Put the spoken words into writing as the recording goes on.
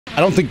I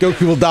don't think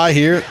Goku will die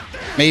here.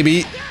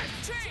 Maybe.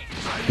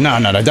 No,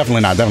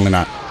 definitely not, definitely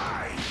not.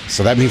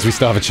 So that means we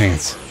still have a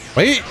chance.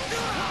 Wait.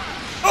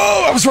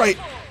 Oh, I was right.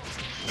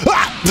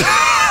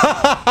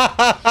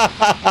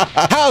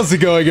 How's it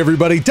going,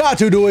 everybody?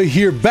 Dotodoya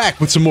here, back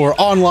with some more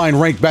online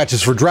ranked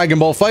matches for Dragon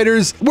Ball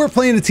FighterZ. We're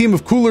playing a team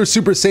of Cooler,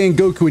 Super Saiyan,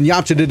 Goku, and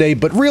Yamcha today,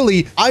 but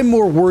really, I'm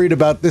more worried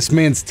about this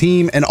man's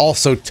team and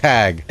also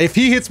Tag. If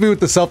he hits me with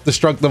the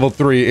self-destruct level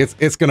 3,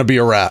 it's gonna be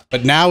a wrap.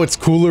 But now it's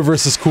Cooler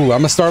versus Cooler.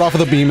 I'm gonna start off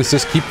with a beam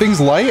assist, keep things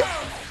light.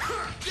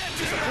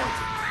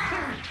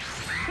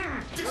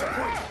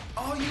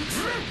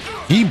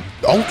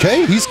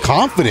 Okay, he's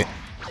confident.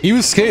 He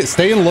was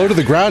staying low to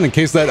the ground in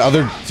case that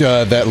other,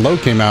 that low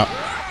came out.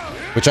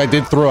 Which I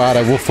did throw out,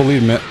 I will fully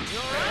admit.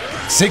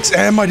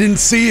 6M, I didn't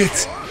see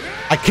it.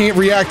 I can't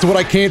react to what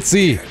I can't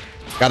see.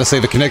 Gotta say,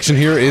 the connection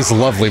here is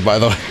lovely, by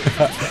the way.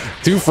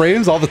 2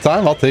 frames all the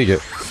time, I'll take it.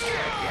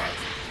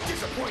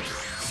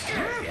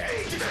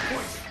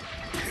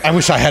 I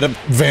wish I had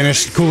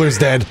vanished. Cooler's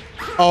dead.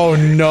 Oh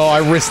no, I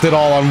risked it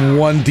all on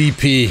 1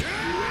 DP.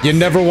 You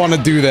never want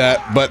to do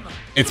that, but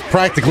it's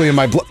practically in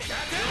my blood.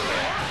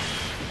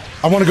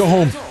 I want to go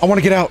home. I want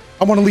to get out.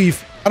 I want to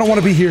leave. I don't want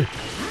to be here.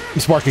 I'm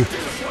sparking.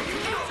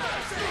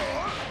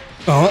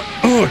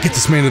 Get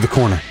this man to the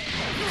corner.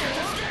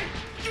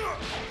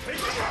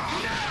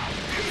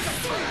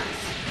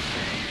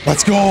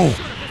 Let's go.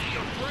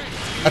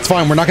 That's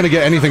fine. We're not going to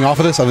get anything off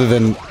of this other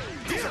than...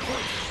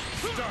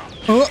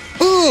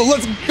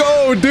 let's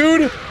go,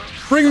 dude.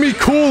 Bring me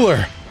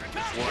Cooler.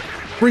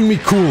 Bring me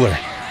Cooler.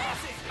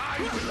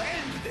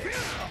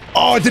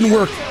 Oh, it didn't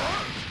work.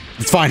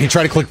 It's fine. He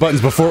tried to click buttons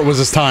before it was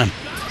his time.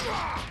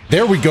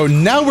 There we go.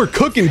 Now we're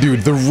cooking, dude.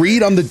 The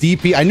read on the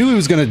DP. I knew he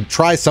was going to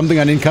try something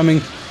on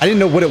incoming. I didn't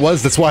know what it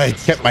was. That's why I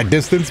kept my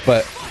distance,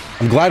 but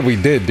I'm glad we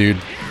did,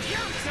 dude.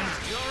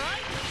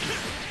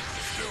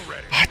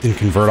 I didn't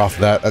convert off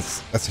of that.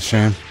 That's a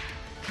shame.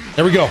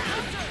 There we go.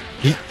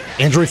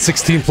 Android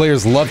 16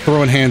 players love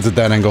throwing hands at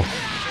that angle.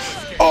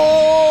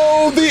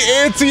 Oh, the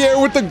anti-air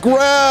with the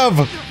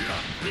grab.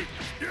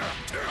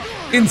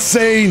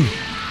 Insane.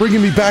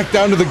 Bringing me back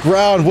down to the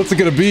ground. What's it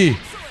gonna be?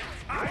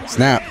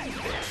 Snap.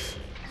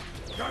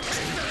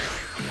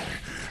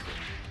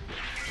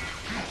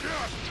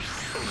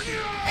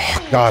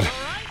 Oh, God.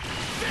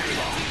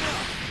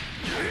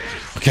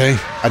 Okay,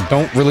 I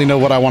don't really know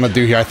what I want to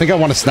do here. I think I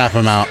want to snap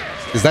him out.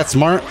 Is that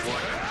smart?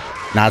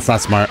 Nah, it's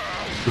not smart.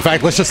 In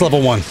fact, let's just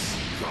level 1.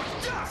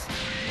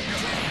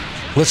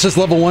 Let's just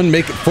level 1,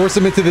 force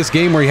him into this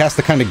game where he has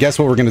to kind of guess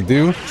what we're gonna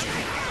do.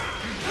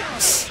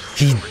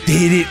 He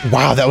did it.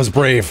 Wow, that was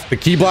brave. The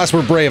key blasts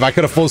were brave. I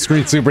could have full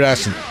screen super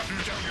dashed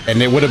and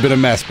it would have been a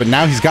mess. But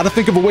now he's got to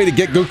think of a way to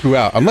get Goku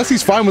out. Unless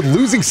he's fine with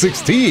losing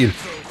 16.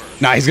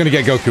 Nah, he's going to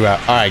get Goku out.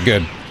 All right,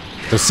 good.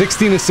 So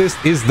 16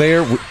 assist is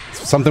there.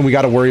 Something we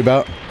got to worry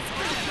about.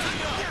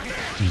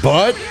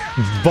 But,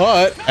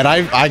 and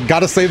I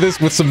got to say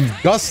this with some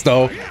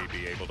gusto.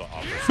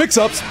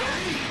 Mix-ups.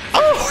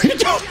 Oh,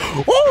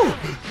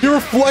 he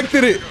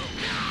reflected it.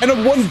 And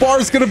a 1 bar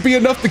is going to be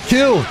enough to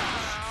kill.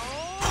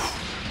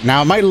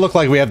 Now, it might look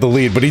like we have the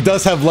lead, but he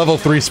does have level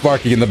 3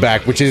 sparking in the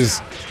back, which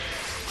is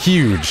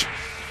huge.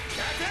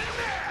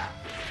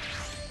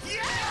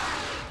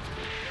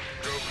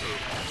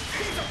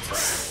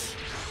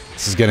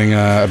 This is getting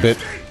a bit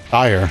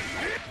higher.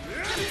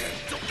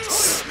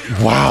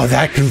 Wow,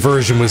 that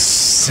conversion was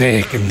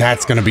sick, and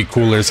that's going to be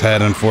Cooler's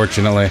head,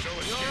 unfortunately.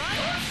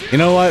 You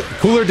know what?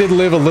 Cooler did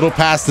live a little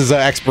past his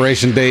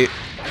expiration date,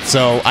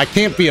 so I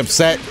can't be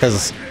upset,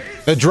 because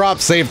the drop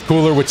saved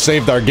Cooler, which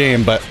saved our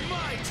game, but...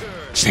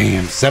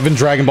 Damn, 7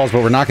 Dragon Balls,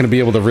 but we're not going to be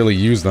able to really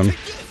use them.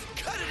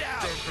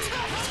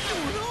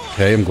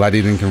 Okay, I'm glad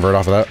he didn't convert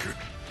off of that.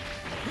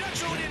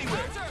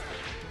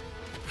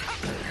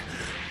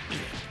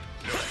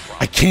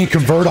 I can't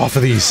convert off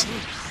of these.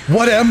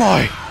 What am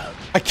I?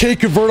 I can't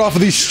convert off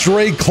of these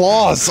stray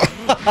claws.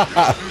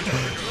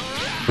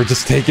 We're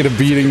just taking a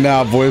beating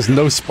now, boys.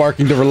 No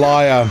sparking to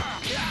rely on.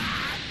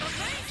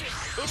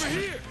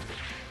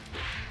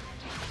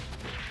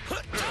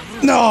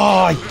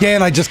 No,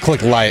 again, I just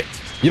clicked light.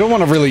 You don't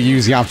want to really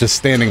use Yamcha's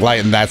standing light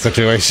in that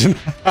situation.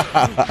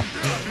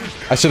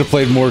 I should have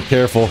played more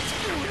careful.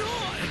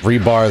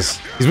 Rebars.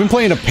 He's been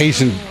playing a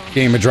patient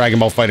game of Dragon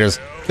Ball FighterZ.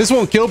 This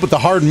won't kill, but the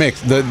hard mix,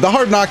 the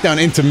hard knockdown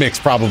into mix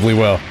probably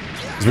will.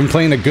 He's been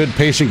playing a good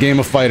patient game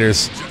of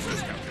FighterZ.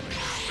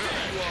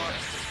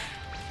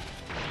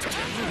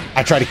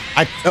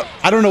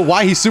 I don't know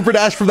why he super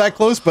dashed from that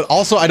close, but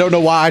also I don't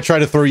know why I try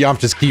to throw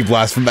Yamcha's Ki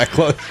Blast from that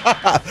close.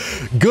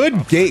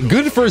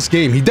 Good first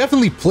game. He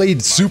definitely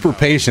played super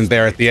patient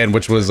there at the end,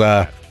 which was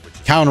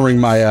countering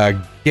my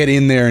get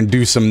in there and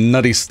do some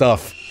nutty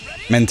stuff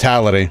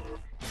mentality.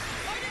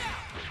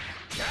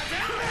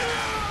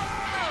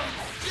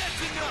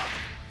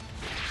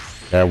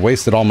 Yeah, I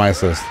wasted all my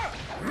assists.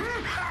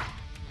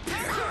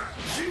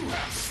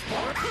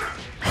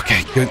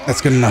 Okay, good.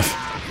 That's good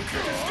enough.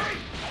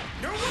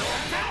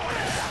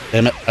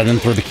 Damn it, I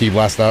didn't throw the Ki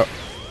Blast out.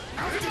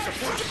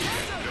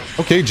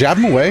 Okay, jab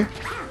him away.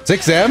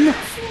 6M.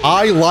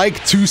 I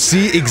like to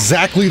see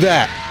exactly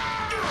that.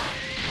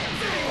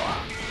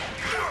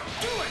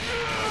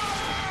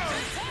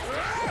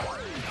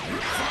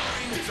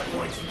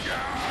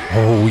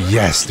 Oh,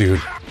 yes,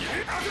 dude.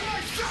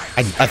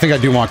 I think I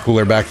do want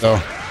Cooler back,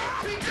 though.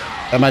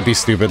 That might be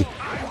stupid.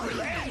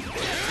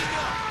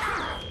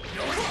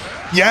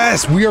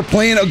 Yes, we are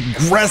playing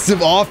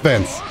aggressive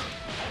offense.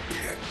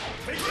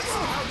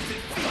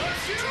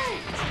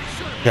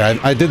 Yeah,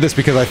 I did this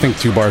because I think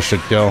 2 bars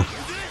should kill.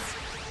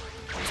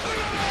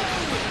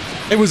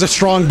 It was a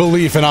strong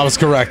belief and I was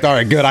correct. All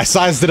right, good. I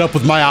sized it up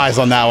with my eyes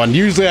on that one.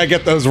 Usually I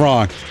get those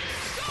wrong.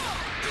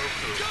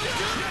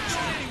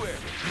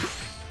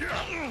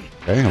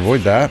 Okay,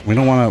 avoid that. We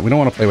don't want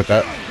to play with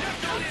that.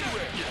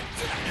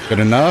 Good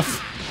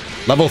enough.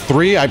 Level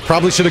 3. I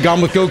probably should have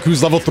gone with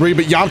Goku's level 3,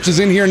 but Yamcha's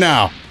in here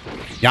now.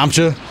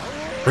 Yamcha,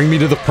 bring me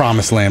to the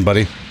promised land,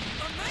 buddy.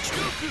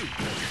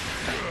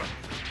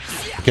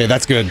 Okay,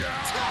 that's good.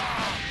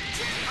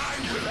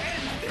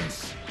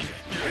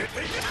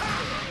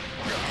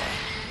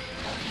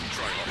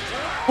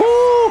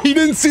 Woo! He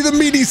didn't see the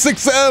meaty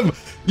 6M.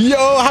 Yo,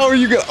 how are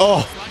you gonna?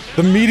 Oh,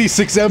 the meaty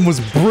 6M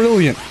was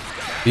brilliant.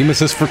 Beam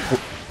assist for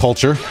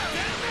culture.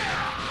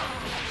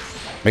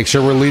 Make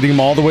sure we're leading him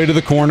all the way to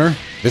the corner.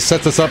 This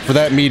sets us up for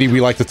that meaty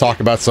we like to talk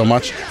about so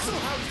much.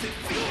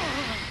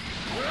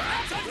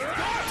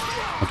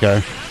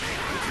 Okay.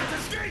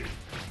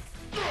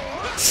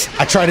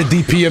 I try to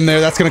DP him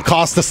there. That's going to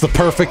cost us the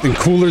perfect, and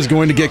Cooler's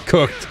going to get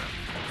cooked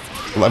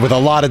with a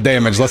lot of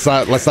damage. Let's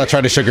not try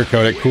to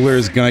sugarcoat it. Cooler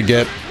is going to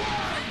get.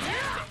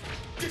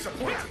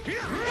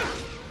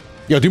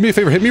 Yo, do me a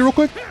favor. Hit me real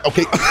quick.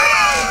 Okay.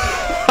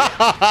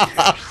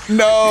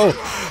 No.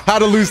 How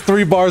to lose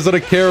 3 bars on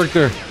a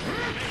character.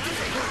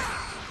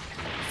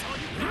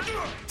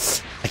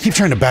 I keep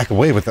trying to back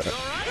away with that.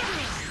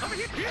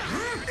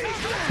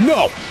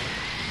 No.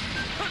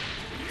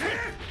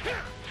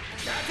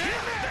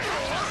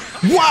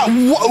 Wow,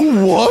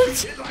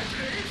 what?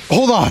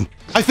 Hold on.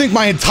 I think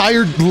my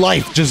entire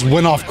life just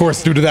went off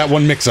course due to that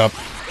one mix-up.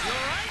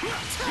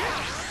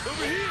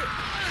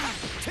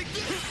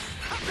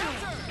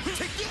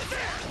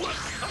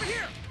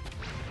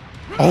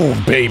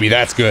 Oh, baby,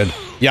 that's good.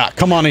 Yeah,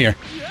 come on here.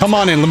 Come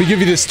on in. Let me give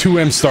you this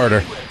 2M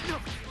starter.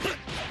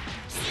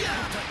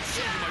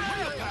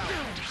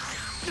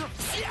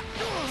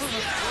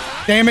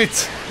 Damn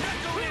it.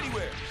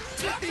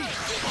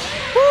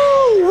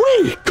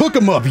 Woo-wee. Cook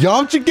him up,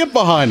 Yamcha. Get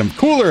behind him.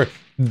 Cooler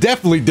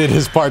definitely did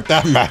his part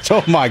that match.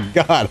 Oh my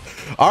god.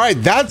 All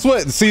right, that's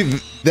what. See,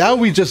 that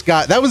we just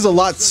got. That was a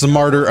lot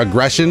smarter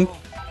aggression.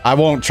 I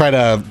won't try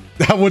to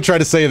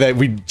say that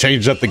we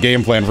changed up the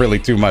game plan really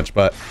too much,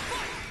 but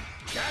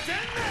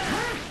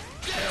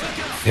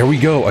here we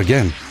go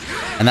again.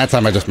 And that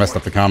time I just messed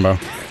up the combo.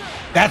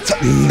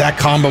 That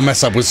combo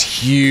mess up was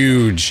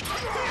huge.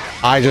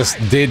 I just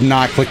did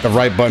not click the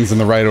right buttons in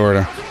the right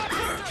order.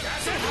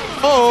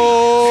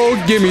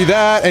 Oh, give me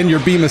that and your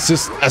beam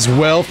assist as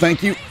well.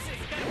 Thank you.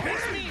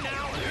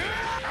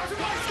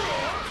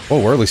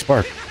 Oh, early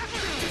spark.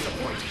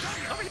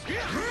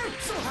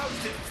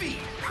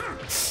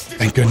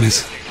 Thank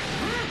goodness.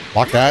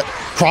 Block that.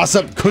 Cross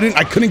up.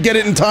 I couldn't get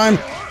it in time.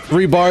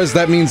 3 bars.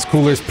 That means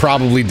Cooler's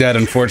probably dead,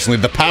 unfortunately.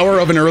 The power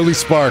of an early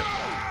spark.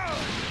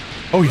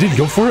 Oh, he didn't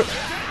go for it?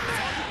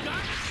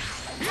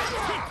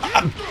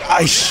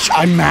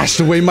 I mashed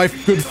away my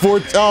good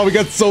fortune. Oh, we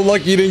got so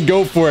lucky he didn't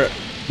go for it.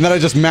 And then I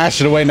just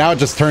mashed it away. Now it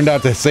just turned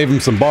out to save him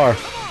some bar.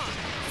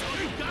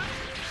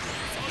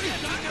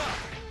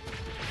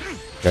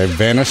 Okay,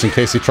 vanish in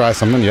case he tries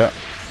something. Yep.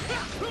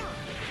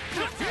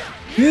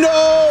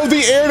 No,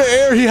 the air to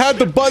air. He had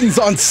the buttons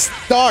on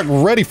stock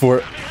ready for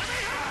it.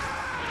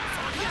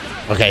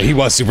 Okay, he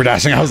was super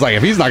dashing. I was like,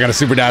 if he's not going to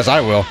super dash,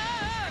 I will.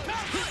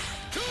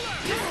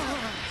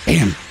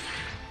 Damn.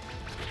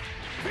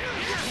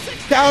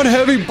 Down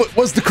heavy, but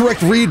was the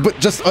correct read, but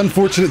just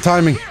unfortunate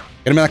timing. Get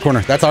him in that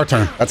corner. That's our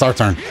turn. That's our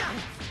turn.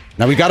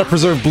 Now we got to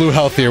preserve blue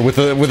health here with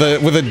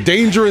a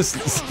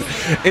dangerous.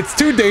 It's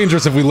too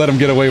dangerous if we let him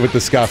get away with the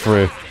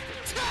scot-free.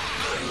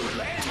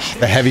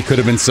 The heavy could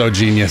have been so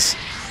genius.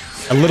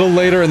 A little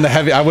later in the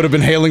heavy, I would have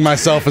been hailing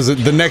myself as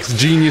the next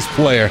genius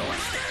player.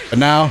 But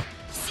now,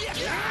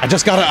 I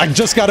just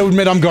gotta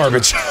admit I'm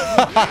garbage.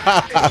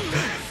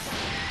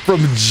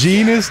 From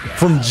genius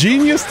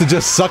to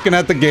just sucking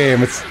at the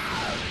game.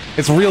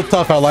 It's real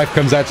tough how life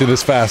comes at you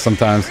this fast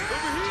sometimes.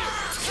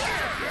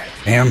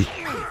 Damn.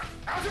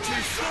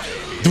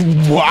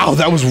 Wow,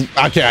 that was...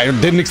 Okay, I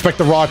didn't expect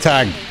the raw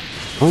tag.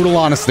 Brutal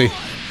honesty.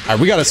 Alright,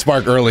 we got to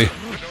spark early.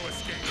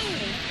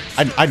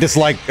 I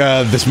dislike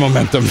this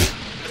momentum.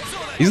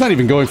 He's not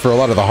even going for a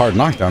lot of the hard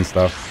knockdown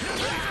stuff.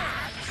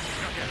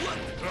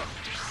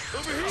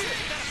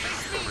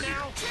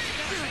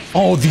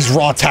 Oh, these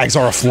raw tags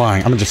are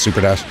flying. I'm gonna just super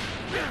dash.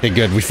 Okay,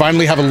 good. We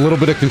finally have a little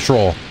bit of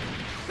control.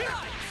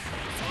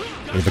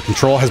 Okay, the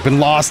control has been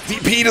lost.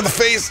 DP to the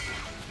face.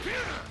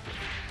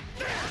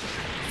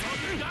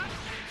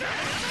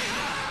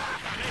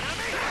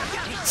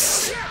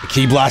 The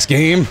Ki Blast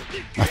game.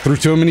 I threw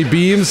too many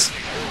beams.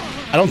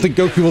 I don't think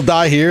Goku will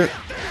die here.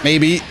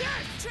 Maybe.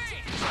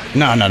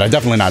 No,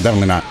 definitely not,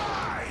 definitely not.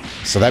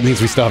 So that means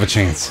we still have a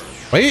chance.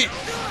 Wait.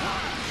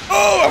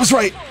 Oh, I was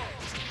right.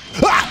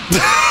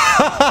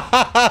 Ah!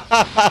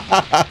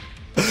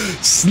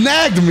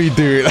 Snagged me,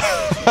 dude.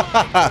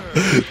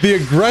 The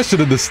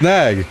aggression of the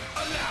snag.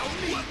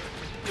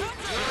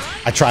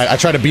 I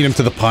tried to beat him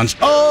to the punch.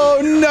 Oh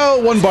no,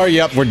 1 bar.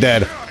 Yep, we're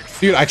dead.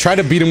 Dude, I tried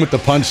to beat him with the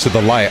punch to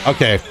the light.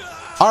 Okay.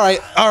 All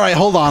right,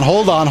 hold on,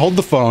 hold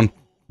the phone.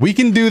 We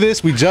can do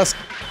this. We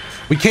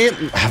can't,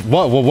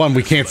 well, one,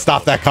 we can't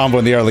stop that combo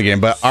in the early game,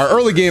 but our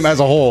early game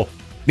as a whole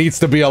needs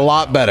to be a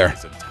lot better.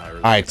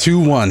 All right,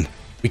 2-1.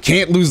 We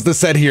can't lose the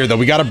set here, though.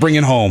 We got to bring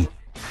it home.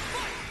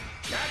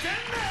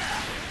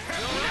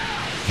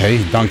 Okay,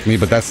 he dunked me,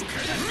 but that's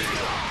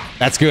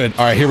good.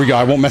 All right, here we go.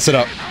 I won't mess it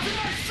up.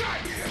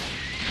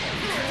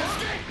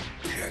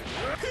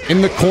 In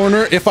the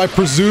corner, if I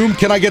presume,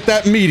 can I get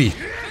that meaty?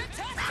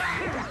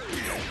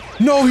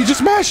 No, he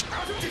just mashed.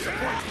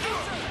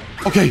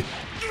 Okay,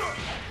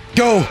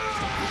 go.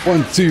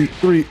 1, 2,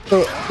 3.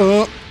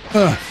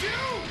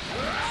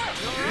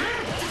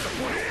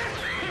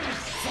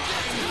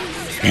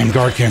 And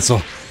guard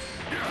cancel.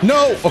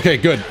 No. Okay,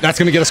 good. That's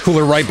gonna get us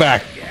cooler right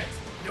back.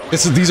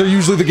 These are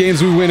usually the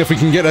games we win if we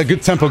can get a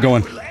good tempo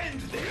going.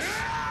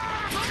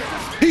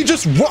 He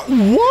just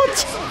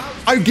what?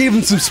 I gave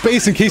him some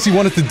space in case he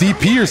wanted to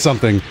DP or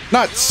something,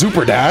 not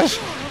super dash.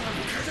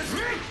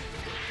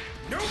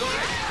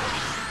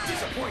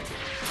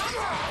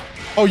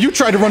 Oh, you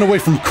tried to run away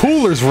from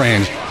Cooler's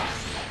range.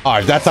 All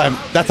right, that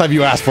time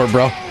you asked for it,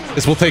 bro.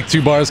 This will take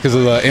 2 bars because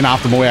of the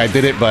inoptimal way I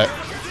did it, but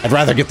I'd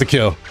rather get the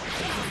kill.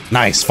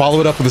 Nice. Follow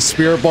it up with a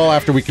spirit ball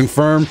after we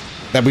confirm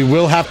that we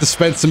will have to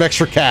spend some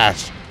extra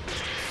cash.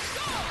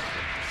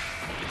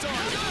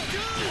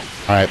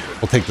 All right,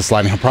 we'll take the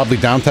sliding. He'll probably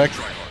down tech.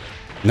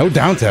 No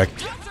down tech.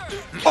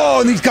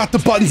 Oh, and he's got the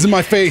buttons in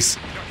my face.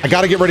 I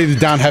got to get ready to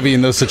down heavy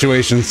in those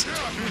situations.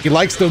 He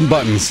likes those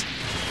buttons.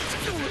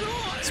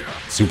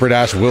 Super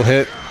dash will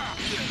hit.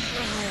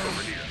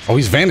 Oh,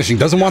 he's vanishing.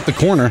 Doesn't want the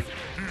corner.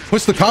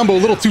 Pushed the combo a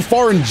little too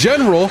far in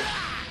general.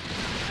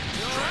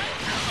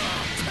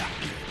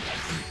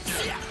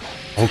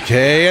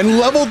 Okay, and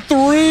level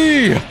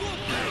 3.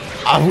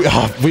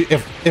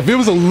 If it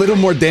was a little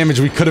more damage,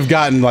 we could have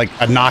gotten like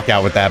a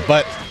knockout with that.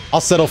 But I'll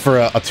settle for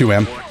a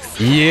 2M.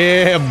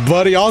 Yeah,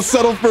 buddy. I'll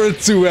settle for a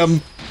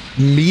 2M.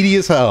 Meaty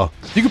as hell.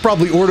 You could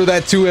probably order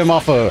that 2M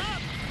off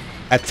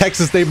at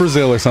Texas Day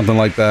Brazil or something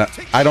like that.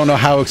 I don't know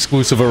how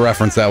exclusive a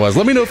reference that was.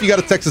 Let me know if you got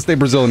a Texas Day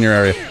Brazil in your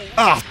area.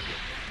 Ah.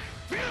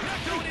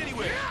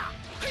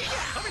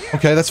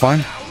 Okay, that's fine.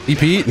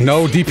 DP?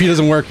 No, DP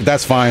doesn't work.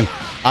 That's fine.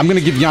 I'm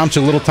gonna give Yamcha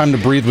a little time to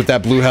breathe with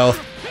that blue health.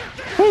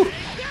 Whew.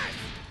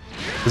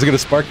 Is it gonna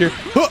spark here?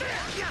 Huh.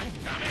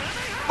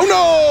 Oh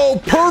no!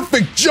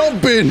 Perfect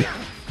jumping!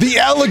 The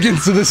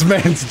elegance of this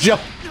man's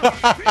jump.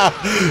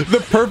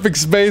 The perfect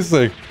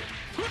spacing.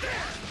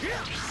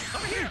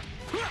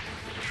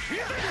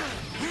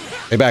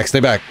 Stay back, stay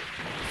back.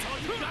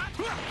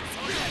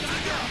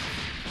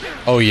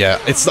 Oh yeah,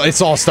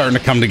 it's all starting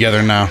to come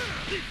together now.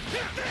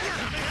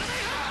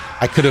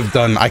 I could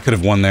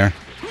have won there.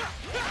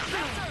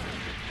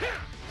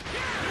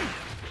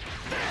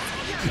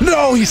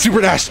 No, he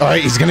super dashed. All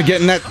right, he's gonna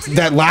get in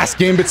that last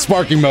gambit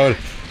sparking mode.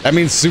 That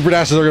means super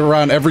dashes are gonna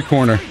run every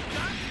corner.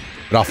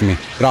 Get off of me.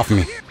 Get off of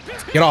me.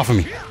 Get off of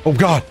me. Oh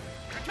god.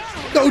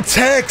 No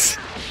tags.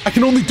 I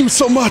can only do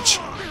so much.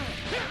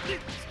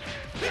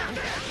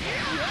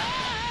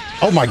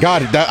 Oh my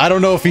god, I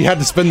don't know if he had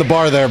to spin the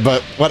bar there,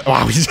 but what?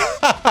 Wow, he's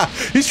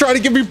trying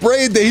to give me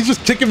brain day. He's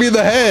just kicking me in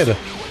the head.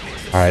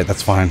 All right,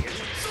 that's fine.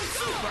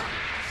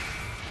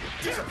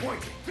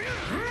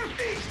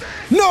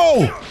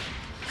 No!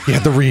 He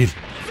had the read.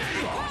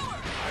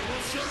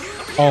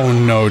 Oh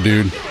no,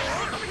 dude.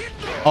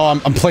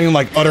 Oh, I'm playing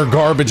like utter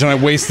garbage and I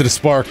wasted a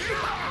spark.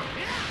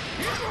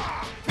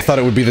 I thought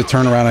it would be the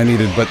turnaround I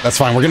needed, but that's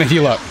fine. We're gonna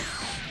heal up.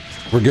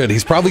 We're good.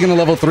 He's probably gonna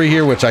level 3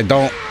 here, which I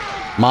don't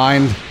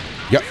mind.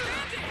 Yep.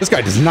 This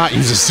guy does not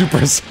use his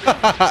supers.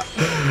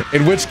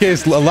 In which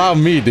case, allow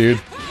me,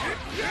 dude.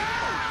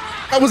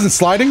 I wasn't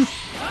sliding.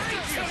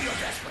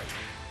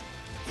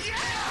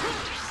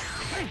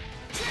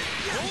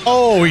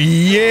 Oh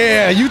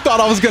yeah, you thought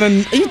I was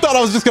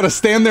just gonna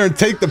stand there and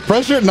take the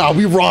pressure? Nah,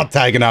 we raw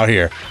tagging out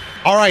here.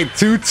 All right,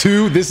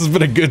 2-2. This has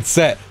been a good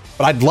set,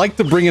 but I'd like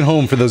to bring it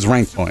home for those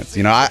ranked points.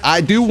 You know,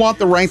 I do want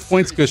the ranked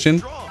points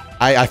cushion.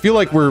 I feel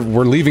like we're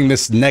leaving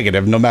this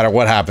negative no matter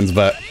what happens,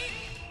 but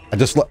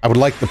I would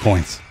like the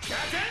points.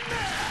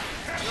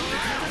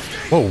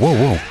 Whoa, whoa,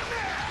 whoa.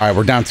 All right,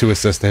 we're down 2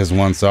 assists to his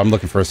 1, so I'm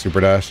looking for a super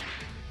dash.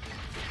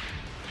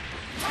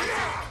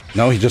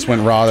 No, he just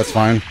went raw. That's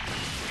fine.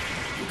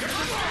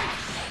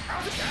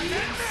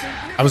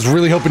 I was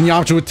really hoping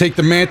Yamcha would take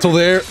the mantle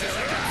there.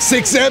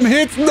 6M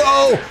hits.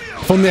 No!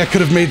 If only I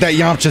could have made that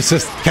Yamcha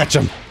assist catch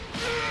him.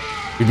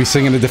 We'd be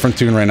singing a different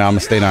tune right now. I'm gonna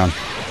stay down.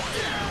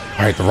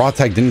 All right, the raw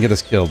tag didn't get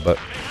us killed, but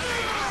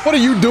what are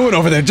you doing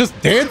over there? Just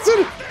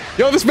dancing?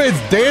 Yo, this man's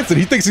dancing.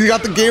 He thinks he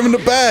got the game in the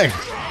bag.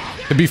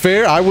 To be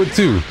fair, I would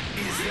too.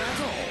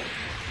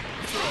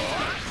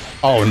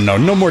 Oh no,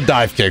 no more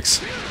dive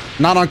kicks.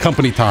 Not on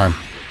company time.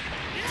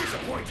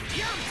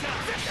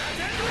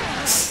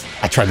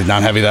 I tried to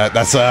down-heavy that.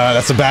 That's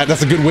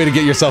a good way to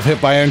get yourself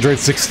hit by Android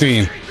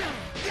 16.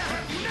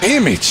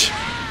 Damage.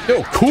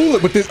 Yo, cool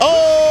it with this.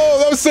 Oh,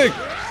 that was sick.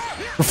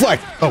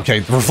 Reflect. Okay,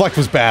 the reflect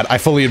was bad. I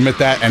fully admit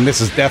that. And this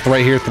is death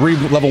right here. 3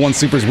 level 1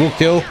 supers will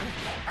kill.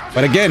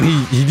 But again,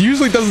 he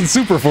usually doesn't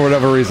super for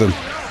whatever reason.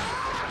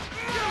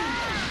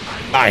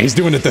 Ah, he's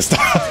doing it this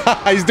time.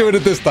 He's doing it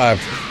this time.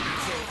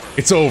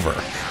 It's over.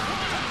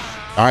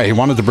 All right, he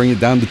wanted to bring it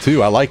down to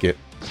 2. I like it.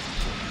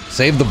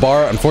 Save the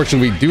bar.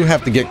 Unfortunately, we do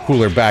have to get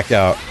Cooler back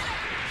out.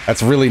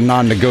 That's really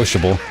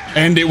non-negotiable.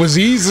 And it was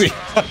easy.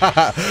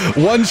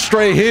 1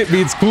 stray hit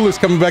means Cooler's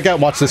coming back out.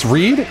 Watch this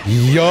read.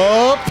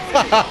 Yup.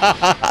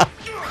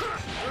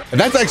 And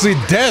that's actually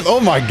death. Oh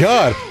my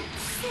god.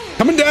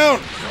 Coming down.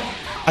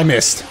 I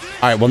missed.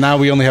 All right, well now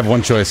we only have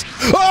 1 choice.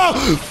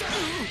 Oh!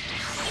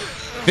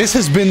 This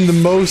has been the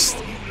most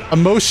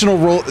emotional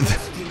roll.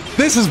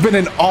 This has been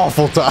an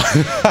awful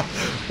time.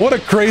 What a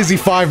crazy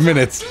 5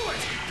 minutes.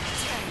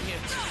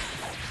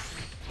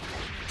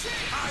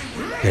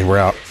 Okay, we're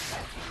out.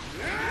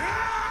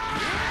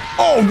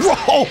 Oh,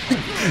 raw!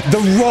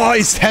 The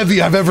rawest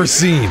heavy I've ever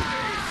seen.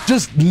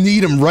 Just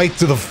need him right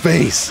to the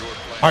face.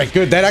 All right,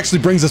 good. That actually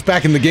brings us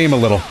back in the game a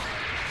little.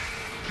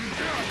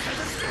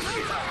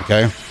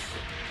 Okay.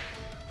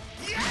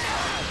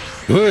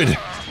 Good.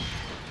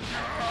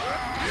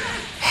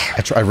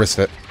 I risked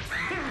it.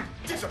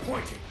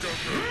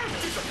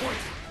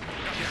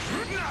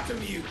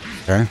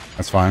 Okay,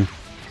 that's fine.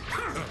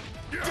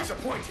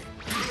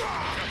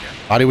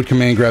 Bollywood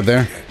command grab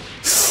there.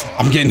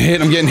 I'm getting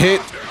hit. I'm getting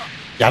hit.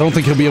 Yeah, I don't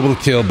think he'll be able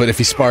to kill, but if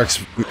he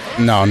sparks...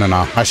 No.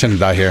 I shouldn't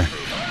die here.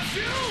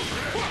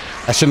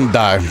 I shouldn't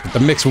die.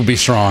 The mix will be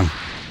strong.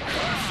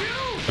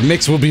 The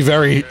mix will be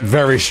very,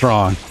 very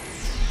strong.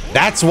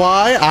 That's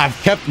why I've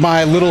kept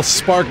my little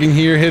sparking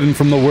here hidden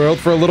from the world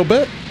for a little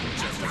bit.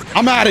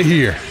 I'm out of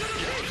here.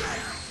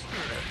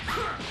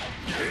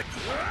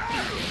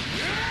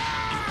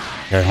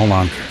 Okay, hold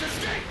on.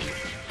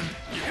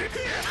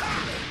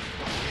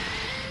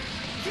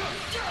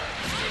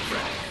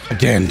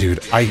 Again, dude,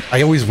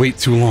 I always wait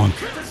too long.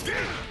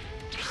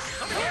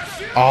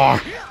 Ah.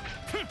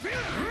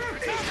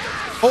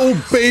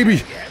 Oh,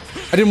 baby.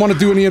 I didn't want to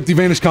do any empty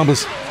vanish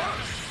combos.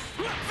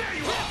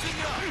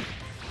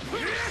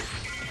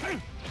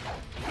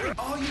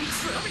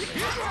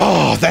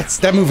 Oh,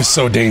 that move is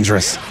so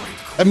dangerous.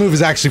 That move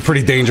is actually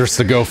pretty dangerous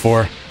to go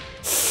for.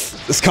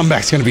 This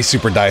comeback's gonna be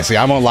super dicey.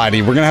 I won't lie to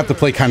you. We're gonna have to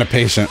play kind of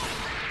patient.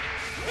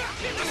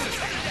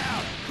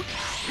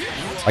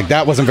 Like,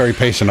 that wasn't very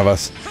patient of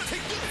us.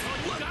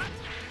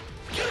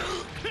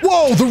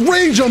 Whoa, the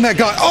range on that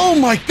guy. Oh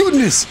my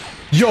goodness.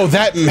 Yo,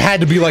 that had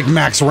to be like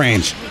max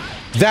range.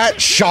 That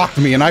shocked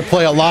me, and I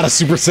play a lot of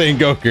Super Saiyan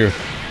Goku.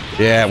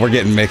 Yeah, we're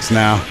getting mixed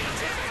now.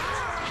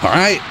 All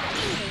right.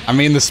 I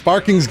mean, the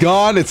sparking's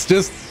gone. It's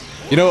just,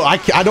 you know, I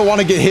don't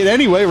want to get hit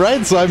anyway,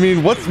 right? So, I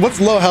mean,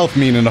 what's low health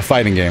mean in a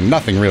fighting game?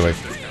 Nothing, really.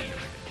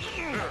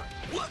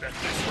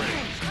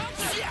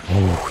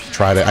 Oh, he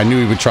tried it. I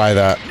knew he would try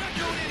that.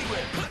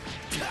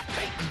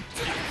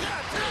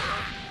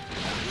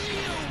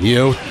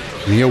 Neo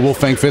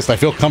Wolfang Fist. I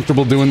feel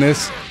comfortable doing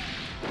this.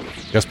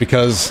 Just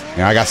because, you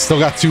know, I still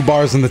got 2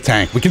 bars in the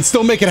tank. We can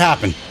still make it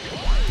happen.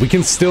 We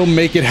can still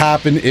make it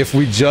happen if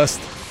we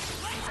just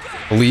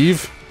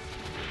believe.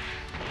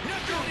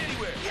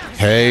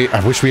 Okay,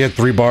 I wish we had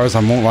 3 bars.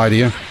 I won't lie to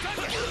you.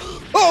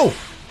 Oh!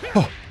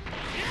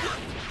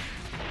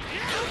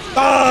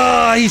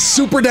 Ah, he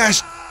super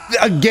dashed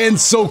again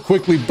so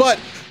quickly, but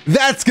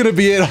that's gonna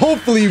be it.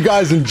 Hopefully you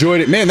guys enjoyed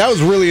it. Man, that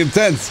was really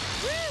intense.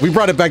 We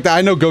brought it back down.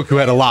 I know Goku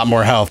had a lot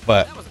more health,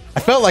 but I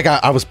felt like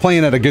I was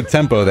playing at a good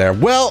tempo there.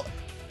 Well,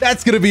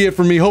 that's gonna be it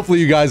for me. Hopefully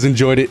you guys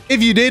enjoyed it.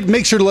 If you did,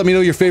 make sure to let me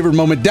know your favorite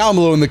moment down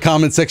below in the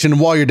comment section.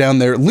 And while you're down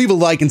there, leave a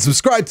like and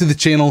subscribe to the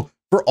channel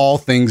for all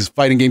things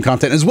fighting game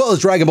content, as well as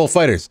Dragon Ball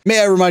FighterZ. May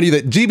I remind you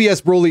that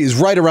GBS Broly is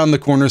right around the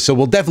corner, so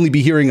we'll definitely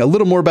be hearing a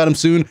little more about him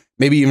soon,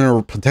 maybe even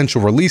a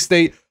potential release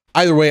date.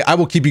 Either way, I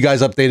will keep you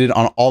guys updated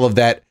on all of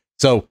that,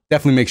 so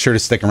definitely make sure to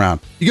stick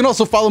around. You can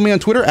also follow me on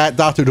Twitter at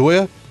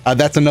Dotodoya.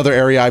 That's another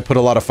area I put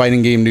a lot of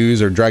fighting game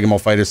news or Dragon Ball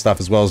FighterZ stuff,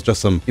 as well as just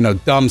some, you know,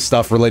 dumb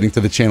stuff relating to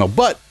the channel.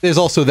 But there's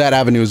also that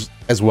avenue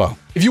as well.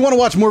 If you want to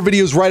watch more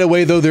videos right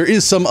away, though, there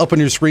is some up on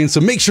your screen,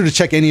 so make sure to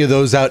check any of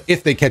those out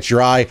if they catch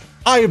your eye.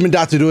 I have been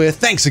Dotodoya.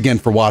 Thanks again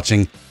for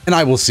watching, and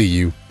I will see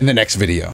you in the next video.